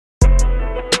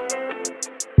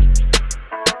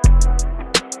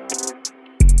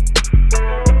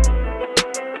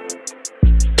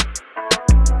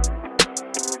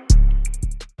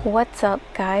What's up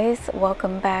guys,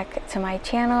 welcome back to my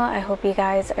channel. I hope you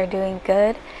guys are doing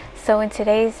good. So in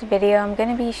today's video I'm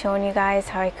going to be showing you guys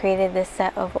how I created this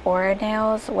set of aura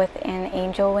nails with an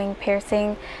angel wing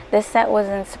piercing. This set was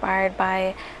inspired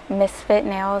by Misfit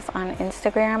Nails on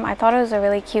Instagram. I thought it was a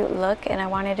really cute look and I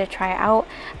wanted to try it out.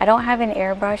 I don't have an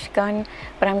airbrush gun,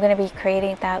 but I'm going to be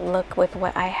creating that look with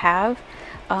what I have.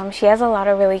 She has a lot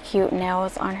of really cute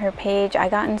nails on her page. I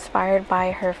got inspired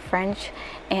by her French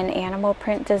and animal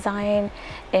print design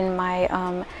in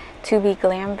my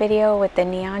ToBeGlam video with the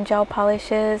neon gel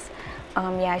polishes.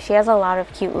 Yeah, she has a lot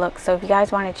of cute looks, so if you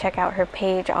guys want to check out her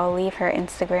page, I'll leave her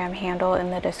Instagram handle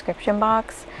in the description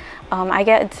box. I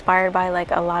get inspired by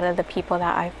like a lot of the people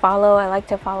that I follow. I like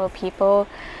to follow people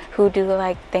who do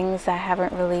like things that I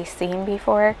haven't really seen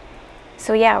before.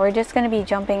 So yeah, we're just going to be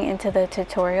jumping into the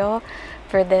tutorial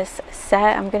for this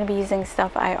set. I'm going to be using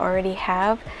stuff I already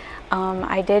have.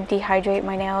 I did dehydrate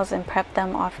my nails and prep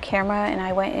them off camera, and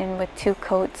I went in with 2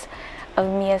 coats of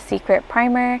Mia's Secret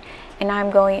primer, and I'm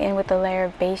going in with a layer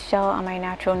of base gel on my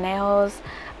natural nails.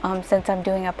 Since I'm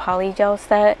doing a polygel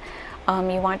set,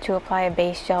 you want to apply a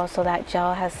base gel so that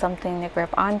gel has something to grip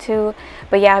onto.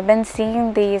 But yeah, I've been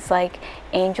seeing these like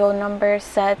angel number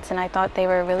sets and I thought they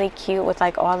were really cute with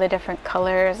like all the different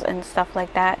colors and stuff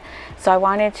like that, so I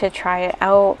wanted to try it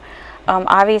out.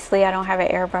 Obviously I don't have an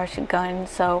airbrush gun,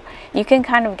 so you can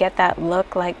kind of get that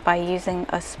look like by using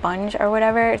a sponge or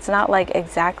whatever. It's not like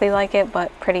exactly like it,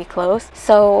 but pretty close.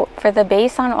 So for the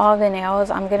base on all the nails,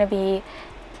 I'm going to be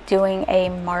doing a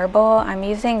marble. I'm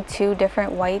using 2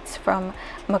 different whites from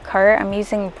Macart. I'm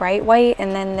using bright white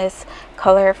and then this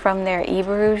color from their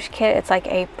Airbrush kit. It's like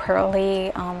a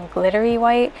pearly glittery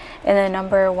white and the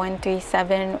number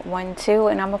 13712,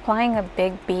 and I'm applying a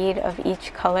big bead of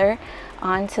each color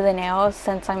onto the nails.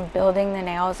 Since I'm building the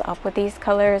nails up with these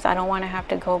colors, I don't want to have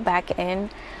to go back in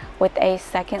with a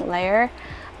second layer.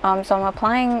 So I'm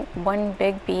applying 1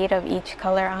 big bead of each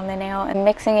color on the nail and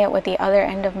mixing it with the other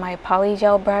end of my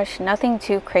polygel brush. Nothing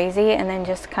too crazy, and then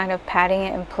just kind of patting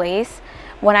it in place.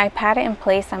 When I pat it in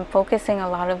place, I'm focusing a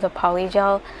lot of the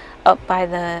polygel up by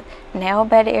the nail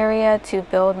bed area to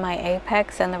build my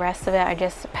apex, and the rest of it I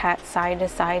just pat side to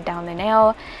side down the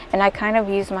nail, and I kind of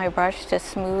use my brush to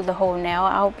smooth the whole nail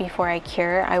out before I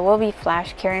cure. I will be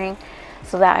flash curing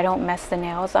so that I don't mess the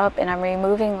nails up, and I'm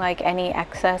removing like any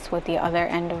excess with the other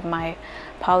end of my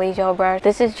polygel brush.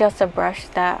 This is just a brush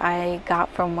that I got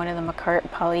from one of the Macart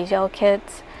polygel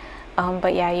kits.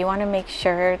 But yeah, you want to make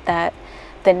sure that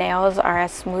the nails are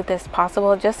as smooth as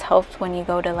possible. It just helps when you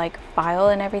go to like file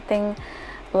and everything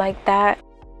like that.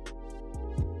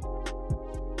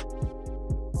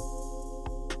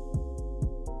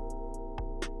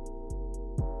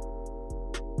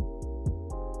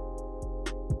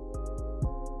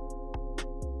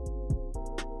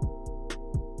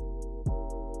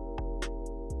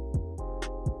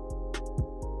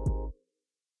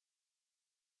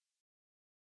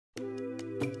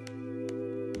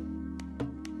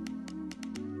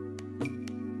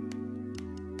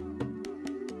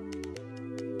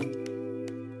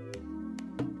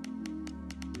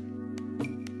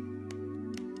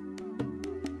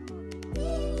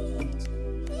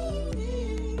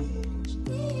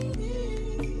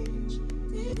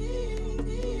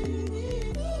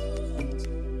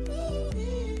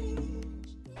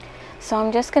 So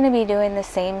I'm just going to be doing the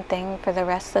same thing for the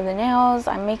rest of the nails.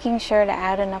 I'm making sure to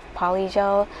add enough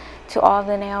polygel to all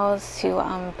the nails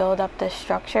to build up the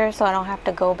structure, so I don't have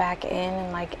to go back in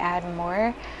and like add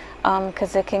more,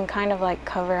 because it can kind of like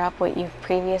cover up what you've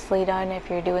previously done if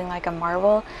you're doing like a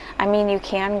marble. I mean, you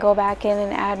can go back in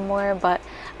and add more, but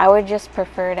I would just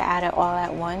prefer to add it all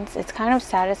at once. It's kind of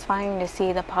satisfying to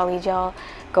see the polygel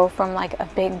go from like a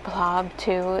big blob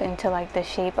into like the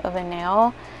shape of a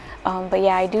nail. But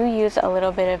yeah, I do use a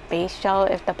little bit of base gel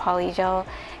if the polygel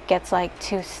gets like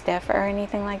too stiff or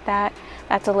anything like that.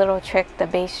 That's a little trick. The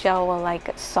base gel will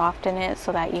like soften it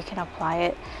so that you can apply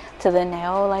it to the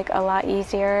nail like a lot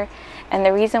easier. And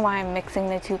the reason why I'm mixing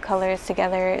the 2 colors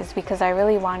together is because I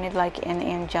really wanted like an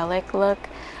angelic look.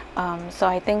 So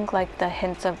I think like the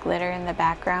hints of glitter in the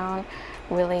background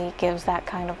really gives that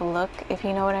kind of look, if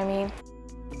you know what I mean.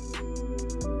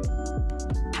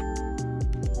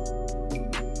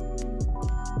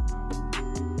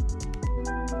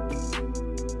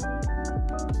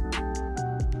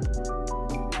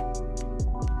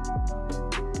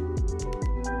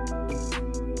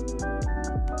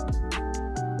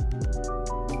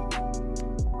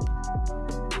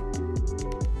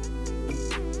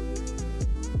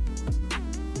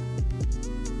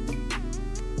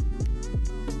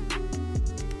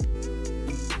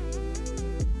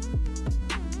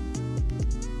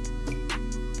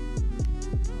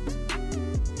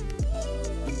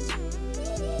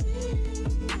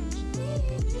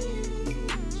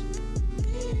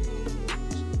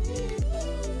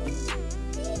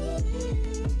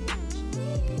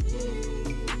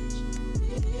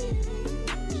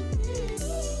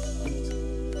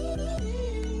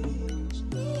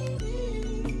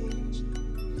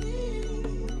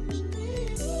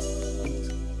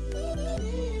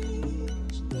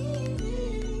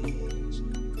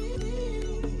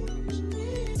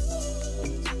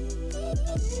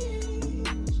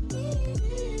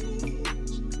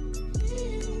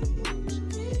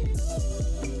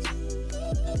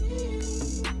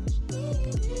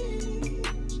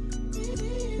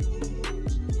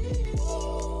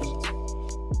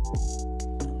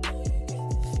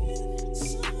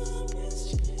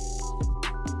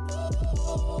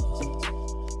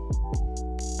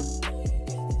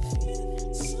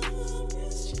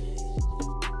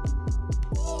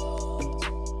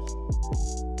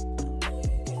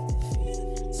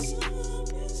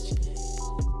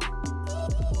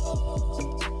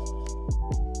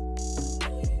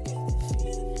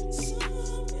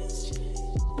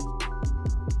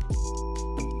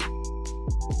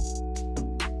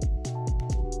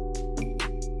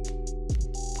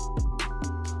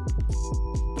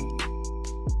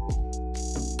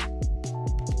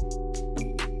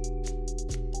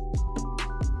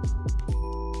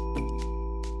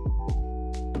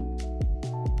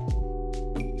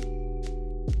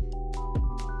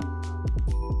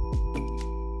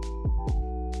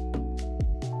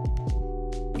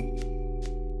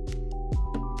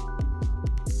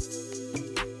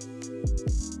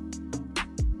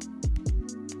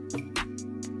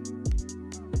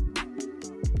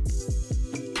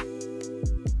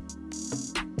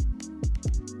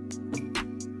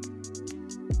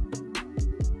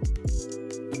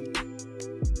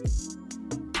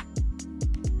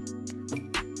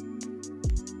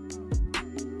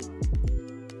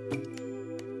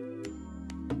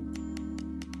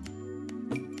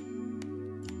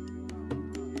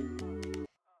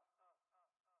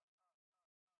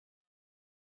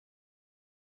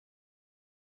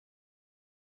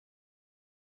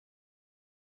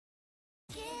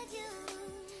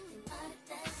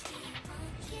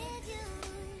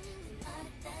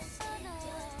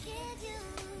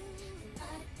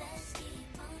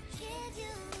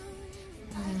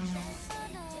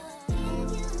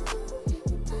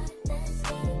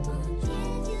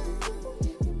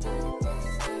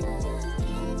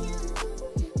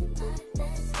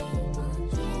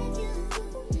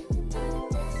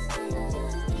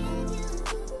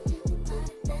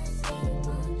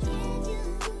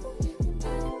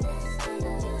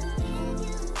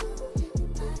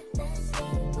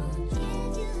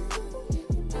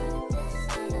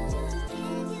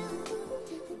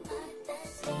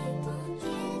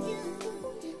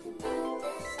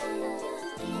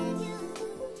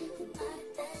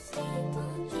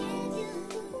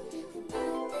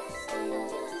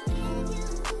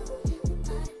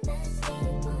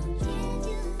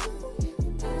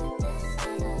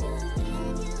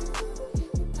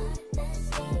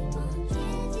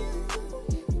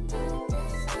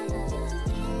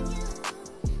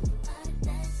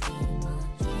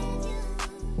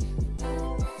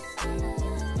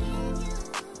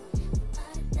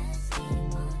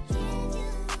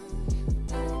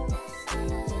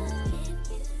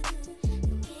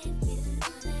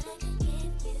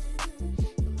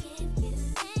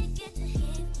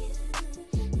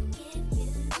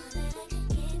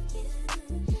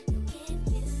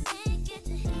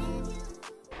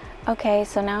 Okay,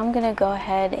 so now I'm gonna go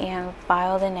ahead and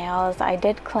file the nails. I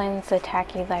did cleanse the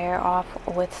tacky layer off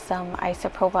with some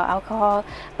isopropyl alcohol.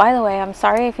 By the way, I'm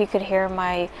sorry if you could hear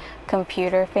my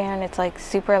computer fan. It's like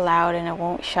super loud and it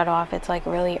won't shut off. It's like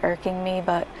really irking me,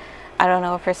 but I don't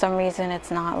know, for some reason it's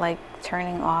not like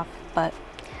turning off, but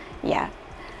yeah,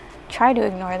 try to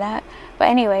ignore that. But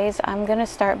anyways, I'm gonna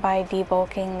start by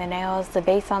debulking the nails. The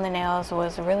base on the nails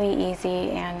was really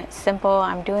easy and simple.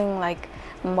 I'm doing like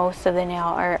most of the nail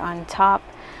art on top.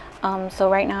 So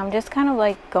right now I'm just kind of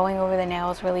like going over the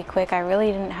nails really quick. I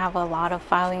really didn't have a lot of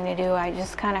filing to do. I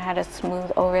just kind of had to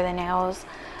smooth over the nails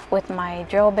with my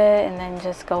drill bit and then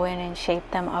just go in and shape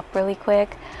them up really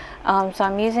quick. So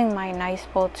I'm using my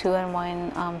Niceble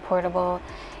 2-in-1 portable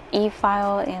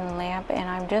e-file in lamp, and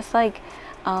I'm just like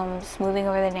smoothing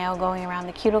over the nail, going around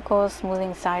the cuticles,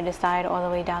 smoothing side to side all the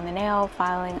way down the nail,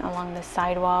 filing along the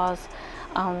side walls,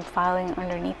 filing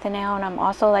underneath the nail. And I'm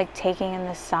also like taking in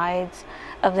the sides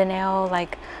of the nail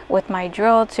like with my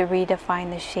drill to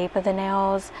redefine the shape of the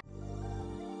nails.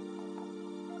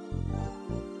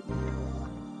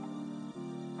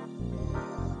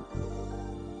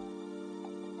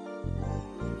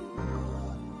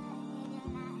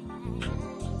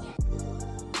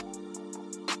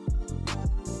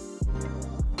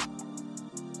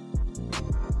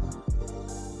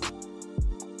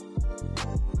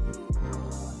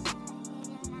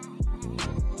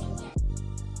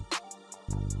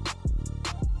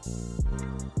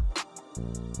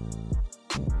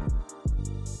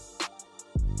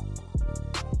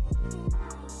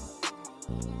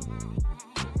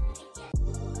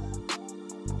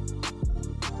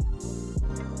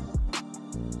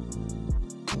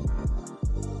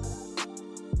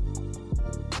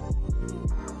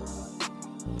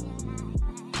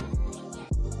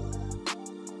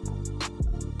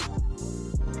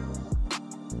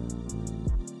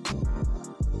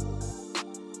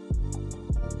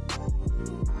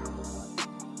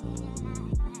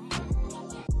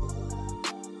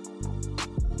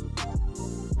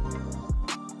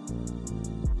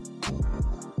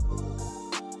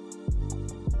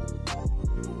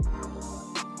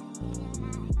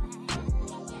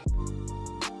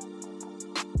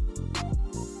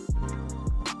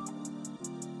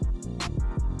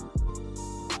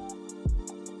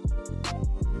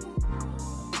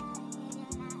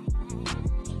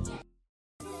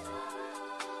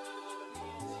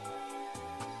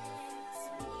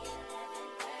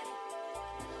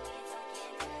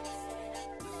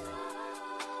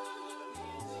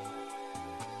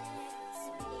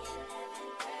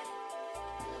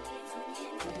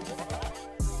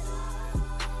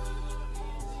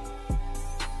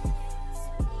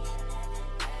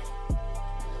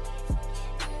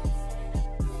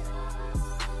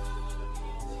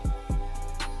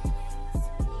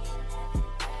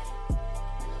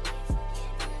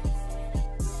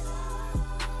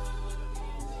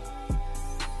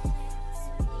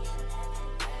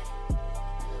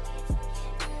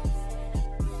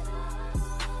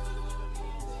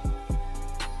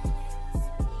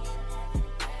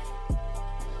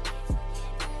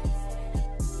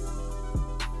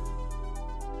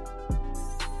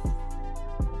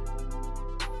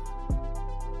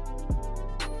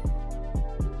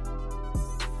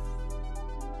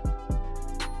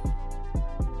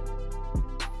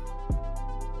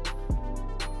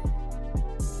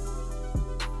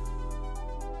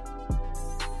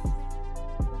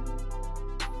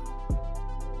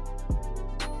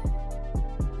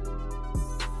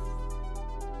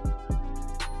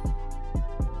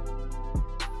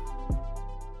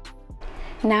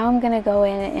 Now I'm going to go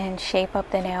in and shape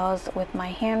up the nails with my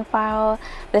hand file.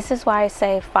 This is why I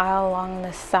say file along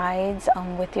the sides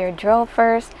with your drill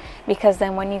first, because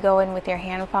then when you go in with your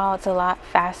hand file, it's a lot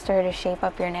faster to shape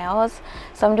up your nails.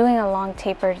 So I'm doing a long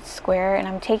tapered square, and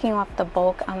I'm taking off the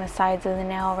bulk on the sides of the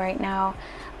nail right now.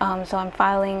 So I'm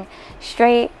filing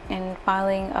straight and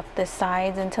filing up the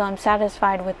sides until I'm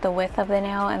satisfied with the width of the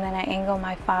nail, and then I angle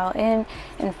my file in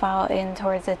and file in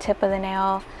towards the tip of the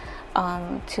nail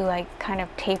to like kind of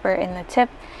taper in the tip.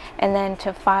 And then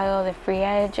to file the free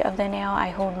edge of the nail, I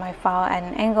hold my file at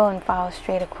an angle and file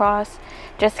straight across.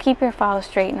 Just keep your file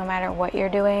straight no matter what you're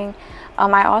doing.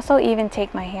 I also even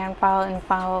take my hand file and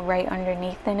file right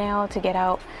underneath the nail to get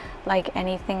out like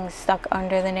anything stuck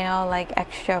under the nail, like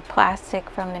extra plastic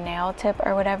from the nail tip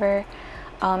or whatever.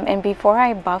 And before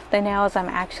I buff the nails, I'm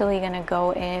actually going to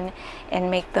go in and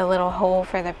make the little hole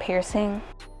for the piercing.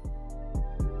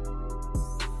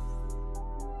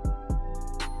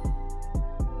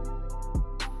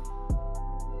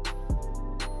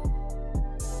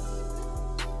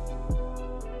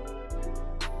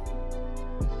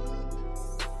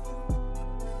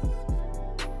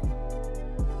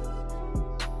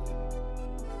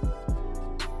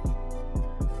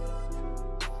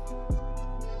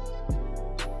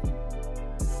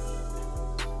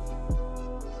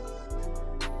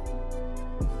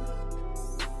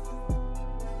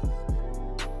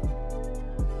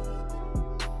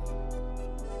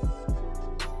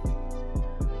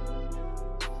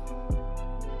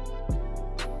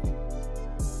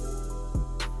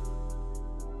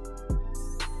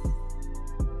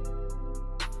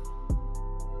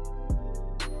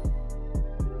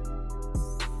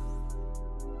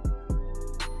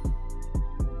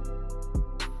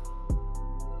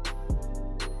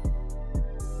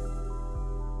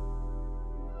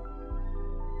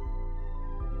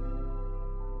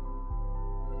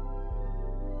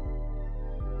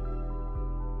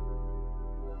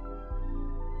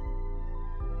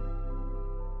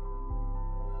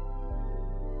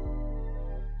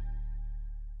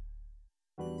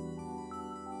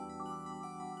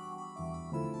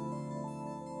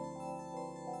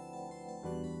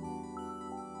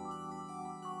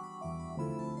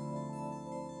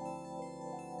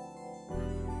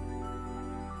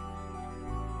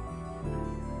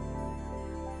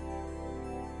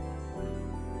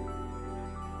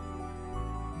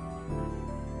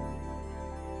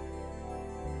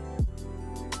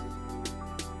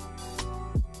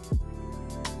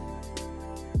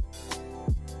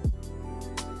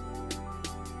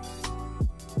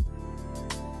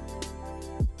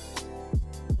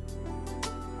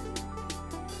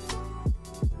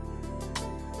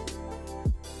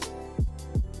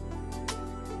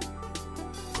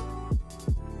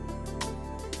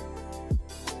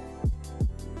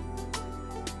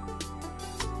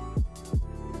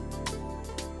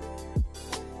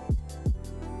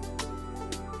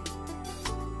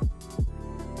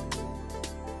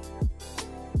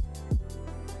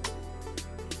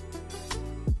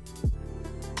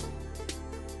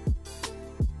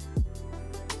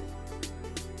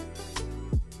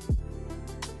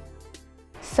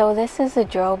 So this is the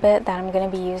drill bit that I'm going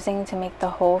to be using to make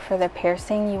the hole for the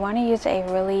piercing. You want to use a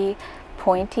really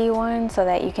pointy one so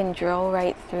that you can drill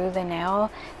right through the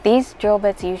nail. These drill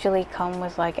bits usually come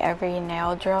with like every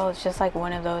nail drill. It's just like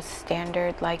one of those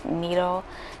standard like needle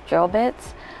drill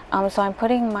bits. So I'm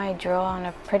putting my drill on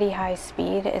a pretty high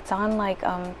speed. It's on like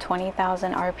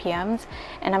 20,000 RPMs,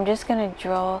 and I'm just gonna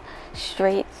drill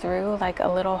straight through like a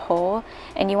little hole.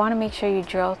 And you want to make sure you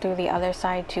drill through the other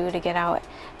side too to get out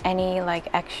any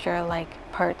like extra like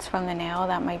parts from the nail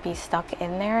that might be stuck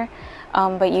in there.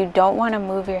 But you don't want to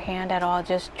move your hand at all.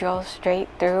 Just drill straight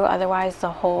through, otherwise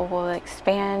the hole will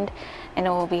expand and it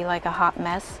will be like a hot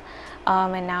mess.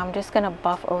 And now I'm just gonna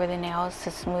buff over the nails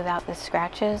to smooth out the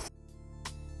scratches.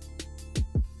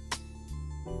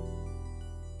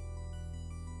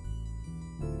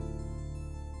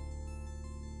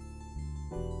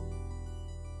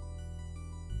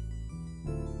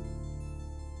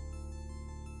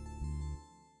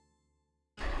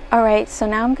 Alright, so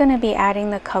now I'm going to be adding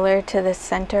the color to the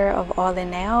center of all the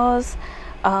nails.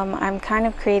 I'm kind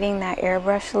of creating that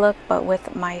airbrush look, but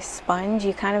with my sponge.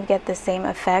 You kind of get the same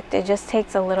effect. It just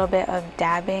takes a little bit of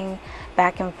dabbing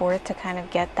back and forth to kind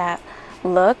of get that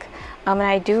look. And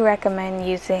I do recommend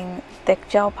using thick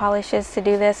gel polishes to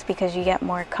do this because you get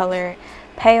more color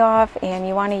payoff, and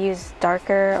you want to use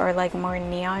darker or like more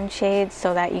neon shades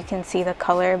so that you can see the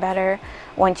color better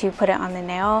once you put it on the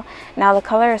nail. Now the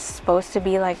color is supposed to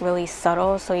be like really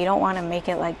subtle, so you don't want to make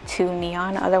it like too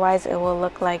neon, otherwise it will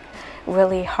look like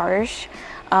really harsh.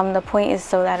 The point is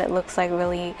so that it looks like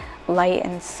really light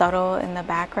and subtle in the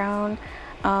background,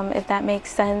 if that makes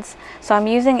sense. So I'm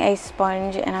using a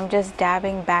sponge and I'm just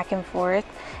dabbing back and forth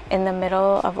in the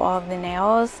middle of all of the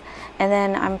nails, and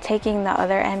then I'm taking the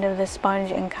other end of the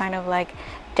sponge and kind of like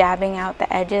dabbing out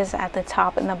the edges at the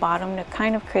top and the bottom to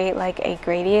kind of create like a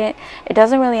gradient. It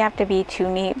doesn't really have to be too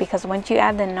neat because once you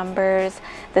add the numbers,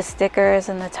 the stickers,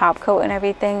 and the top coat and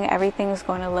everything's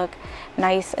going to look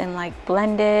nice and like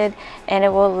blended, and it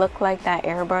will look like that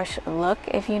airbrush look,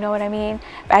 if you know what I mean.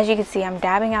 But as you can see, I'm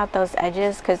dabbing out those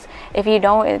edges because if you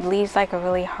don't, it leaves like a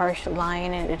really harsh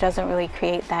line and it doesn't really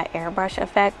create that airbrush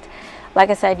effect. Like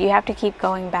I said, you have to keep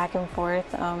going back and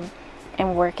forth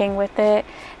and working with it.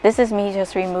 This is me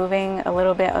just removing a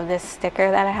little bit of this sticker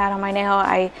that I had on my nail.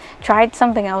 I tried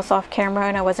something else off camera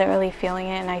and I wasn't really feeling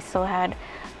it, and I still had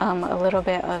a little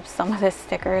bit of some of the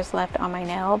stickers left on my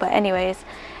nail. But anyways,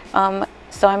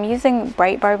 so I'm using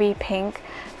Bright Barbie Pink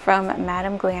from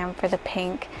Madam Glam for the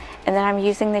pink, and then I'm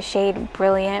using the shade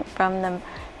Brilliant from the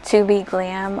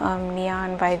ToBeGlam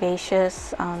Neon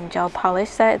Vivacious gel polish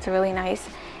set. It's a really nice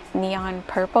neon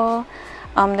purple.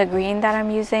 The green that I'm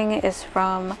using is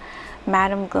from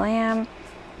Madam Glam,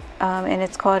 and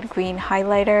it's called Green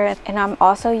Highlighter. And I'm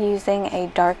also using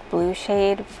a dark blue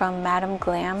shade from Madam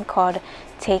Glam called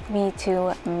Take Me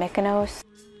to Mykonos.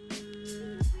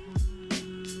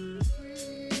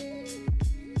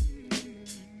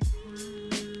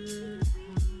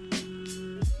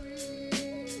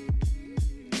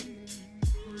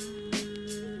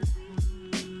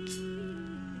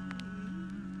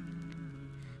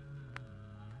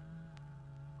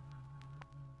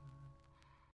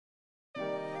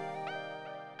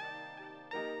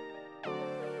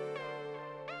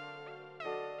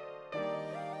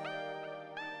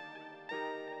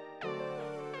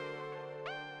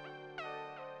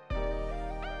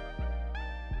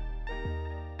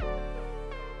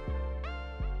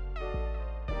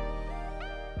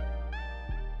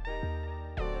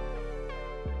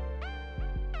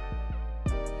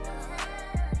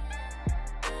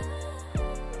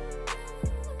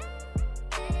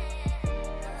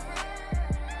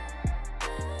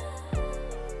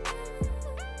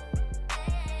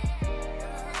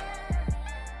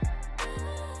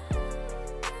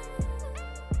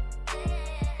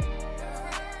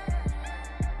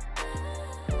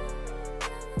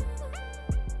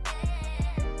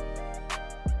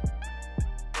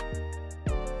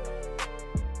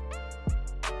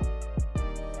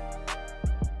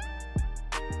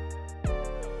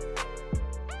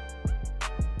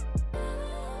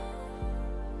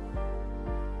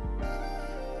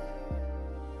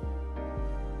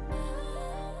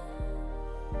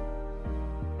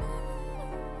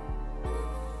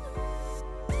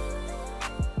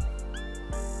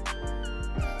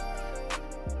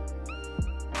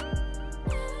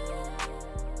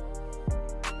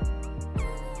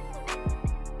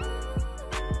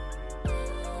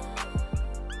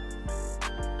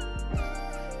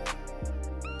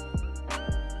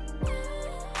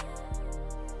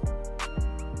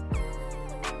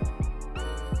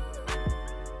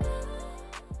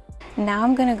 Now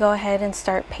I'm going to go ahead and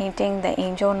start painting the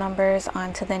angel numbers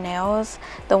onto the nails.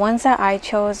 The ones that I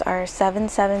chose are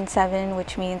 777,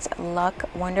 which means luck,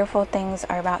 wonderful things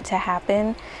are about to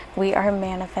happen. We are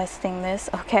manifesting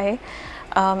this, okay?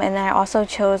 And then I also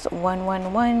chose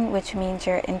 111, which means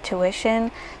your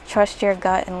intuition. Trust your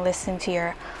gut and listen to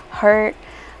your heart,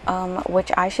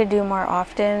 which I should do more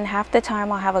often. Half the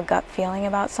time I'll have a gut feeling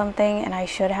about something and I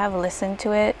should have listened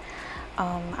to it.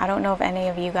 I don't know if any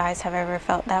of you guys have ever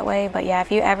felt that way, but yeah,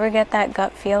 if you ever get that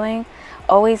gut feeling,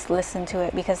 always listen to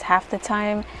it, because half the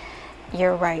time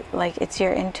you're right. Like, it's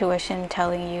your intuition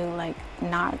telling you like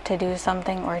not to do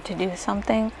something or to do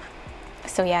something.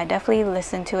 So yeah, definitely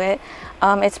listen to it.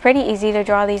 It's pretty easy to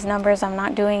draw these numbers. I'm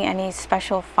not doing any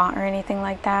special font or anything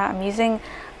like that. I'm using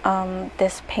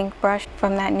this pink brush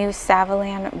from that new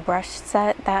Saviland brush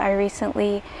set that I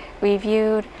recently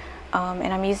reviewed.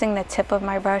 And I'm using the tip of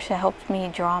my brush that helps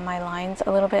me draw my lines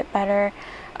a little bit better.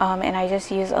 And I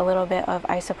just use a little bit of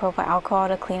isopropyl alcohol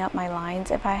to clean up my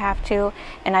lines if I have to.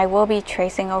 And I will be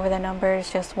tracing over the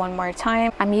numbers just one more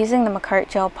time. I'm using the Macart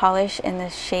gel polish in the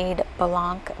shade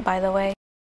Blanc, by the way.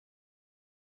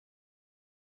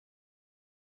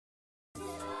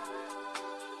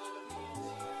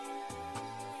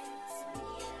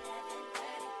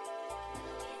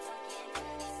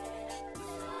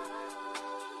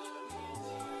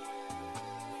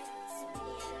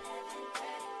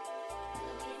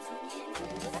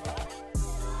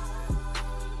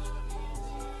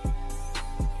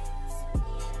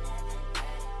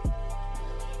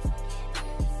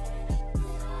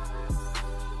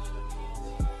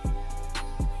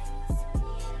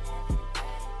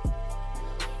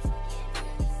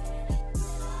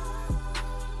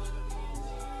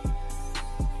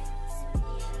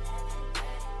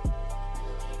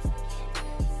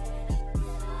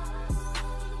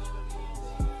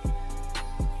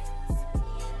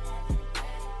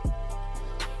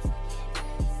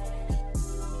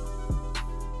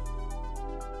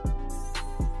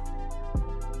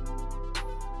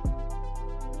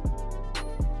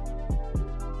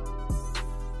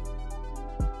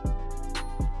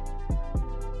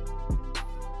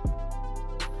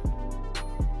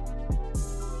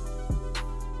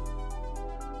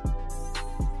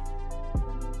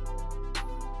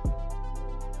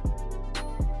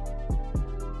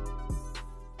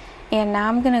 And now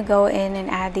I'm gonna go in and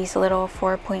add these little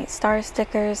 4-point star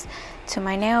stickers to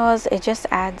my nails. It just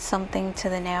adds something to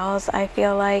the nails, I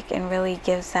feel like, and really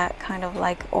gives that kind of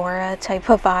like aura type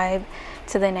of vibe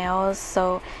to the nails.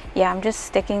 So yeah, I'm just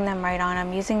sticking them right on.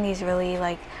 I'm using these really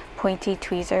like pointy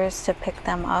tweezers to pick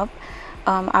them up.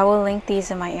 I will link these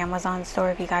in my Amazon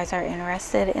store if you guys are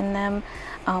interested in them.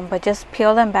 But just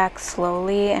peel them back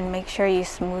slowly and make sure you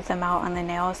smooth them out on the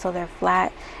nails so they're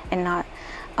flat and not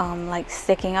like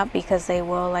sticking up, because they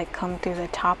will like come through the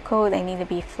top coat. They need to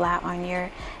be flat on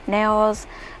your nails.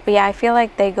 But yeah, I feel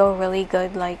like they go really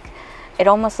good. Like, it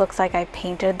almost looks like I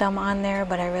painted them on there,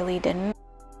 but I really didn't.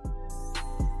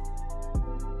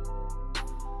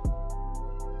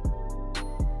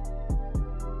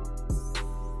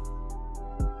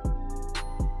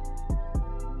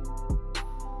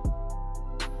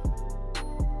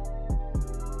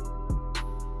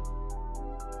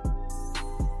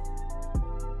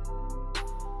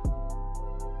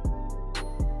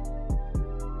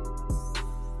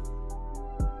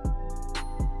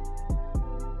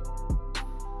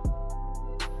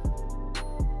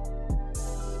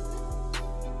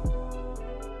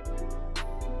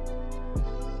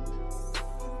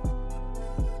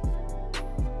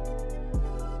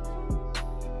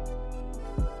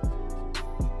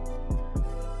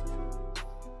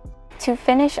 To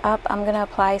finish up, I'm going to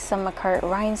apply some Macart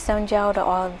rhinestone gel to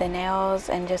all of the nails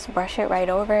and just brush it right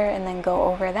over, and then go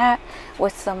over that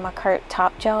with some Macart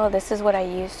top gel. This is what I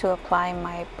use to apply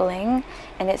my bling,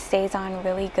 and it stays on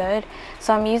really good.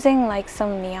 So I'm using like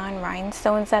some neon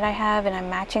rhinestones that I have, and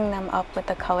I'm matching them up with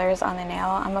the colors on the nail.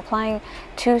 I'm applying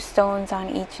 2 stones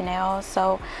on each nail,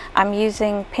 so I'm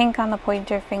using pink on the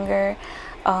pointer finger,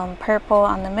 purple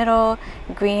on the middle,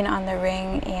 green on the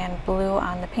ring, and blue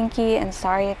on the pinky. And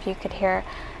sorry if you could hear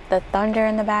the thunder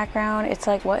in the background. It's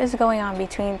like, what is going on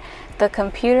between the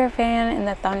computer fan and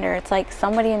the thunder? It's like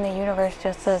somebody in the universe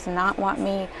just does not want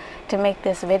me to make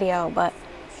this video, but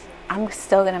I'm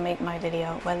still gonna make my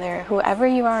video. Whether whoever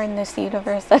you are in this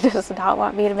universe that does not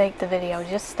want me to make the video,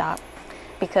 just stop,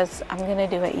 because I'm gonna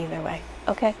do it either way,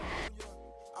 okay?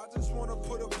 I just wanna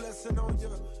put a blessing on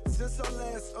you. Since our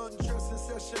last undressing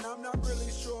session, I'm not really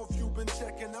sure if you've been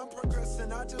checking. I'm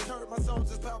progressing. I just heard my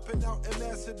songs is popping out in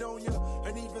Macedonia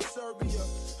and even Serbia.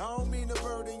 I don't mean to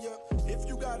burden you. If if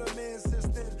you got a man since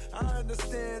then, I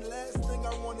understand. Last thing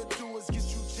I wanna do is get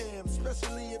you jammed,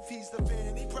 especially if he's the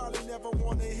fan. He probably never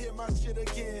wanna hear my shit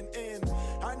again. And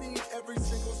I need every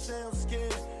single sound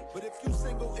scan. But if you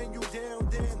single and you down,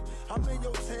 then I'm in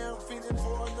your town feeling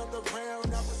for another round.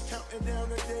 I was counting down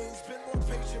the days, been more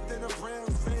patient than a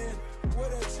Browns fan. Where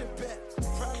that chip at?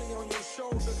 Probably on your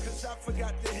shoulder, cause I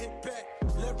forgot to hit back.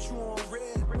 Left you on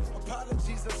red,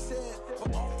 apologies are said,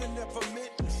 but often never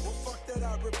meant. Well, fuck that,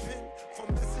 I repent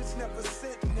for message never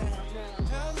sent now.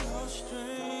 Hello,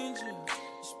 stranger,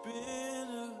 it's been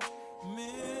a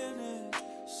minute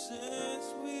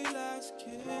since we last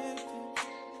kicked it.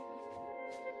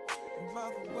 And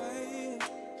by the way,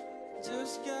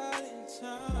 just got in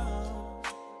town,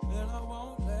 and I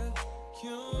won't let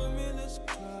cumulus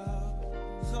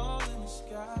clouds all in the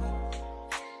sky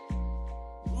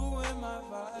ruin my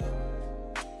vibe.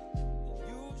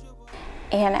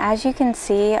 And as you can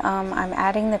see, I'm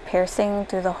adding the piercing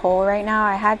through the hole right now.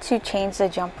 I had to change the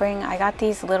jump ring. I got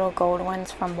these little gold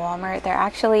ones from Walmart. They're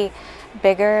actually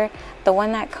bigger. The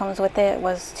one that comes with it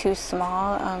was too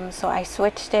small, so I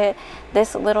switched it.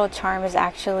 This little charm is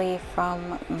actually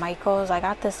from Michael's. I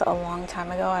got this a long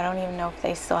time ago. I don't even know if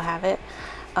they still have it.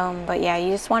 But yeah,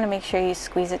 you just want to make sure you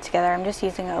squeeze it together. I'm just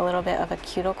using a little bit of a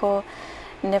cuticle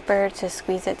nipper to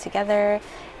squeeze it together,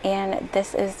 and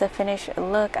this is the finished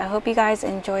look. I hope you guys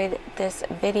enjoyed this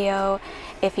video.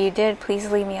 If you did,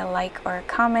 please leave me a like or a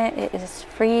comment. It is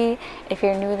free. If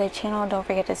you're new to the channel, don't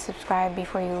forget to subscribe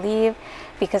before you leave,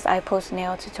 because I post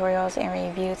nail tutorials and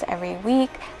reviews every week,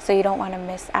 so you don't want to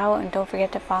miss out. And don't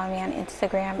forget to follow me on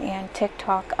Instagram and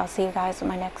TikTok. I'll see you guys in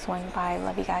my next one. Bye.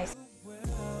 Love you guys.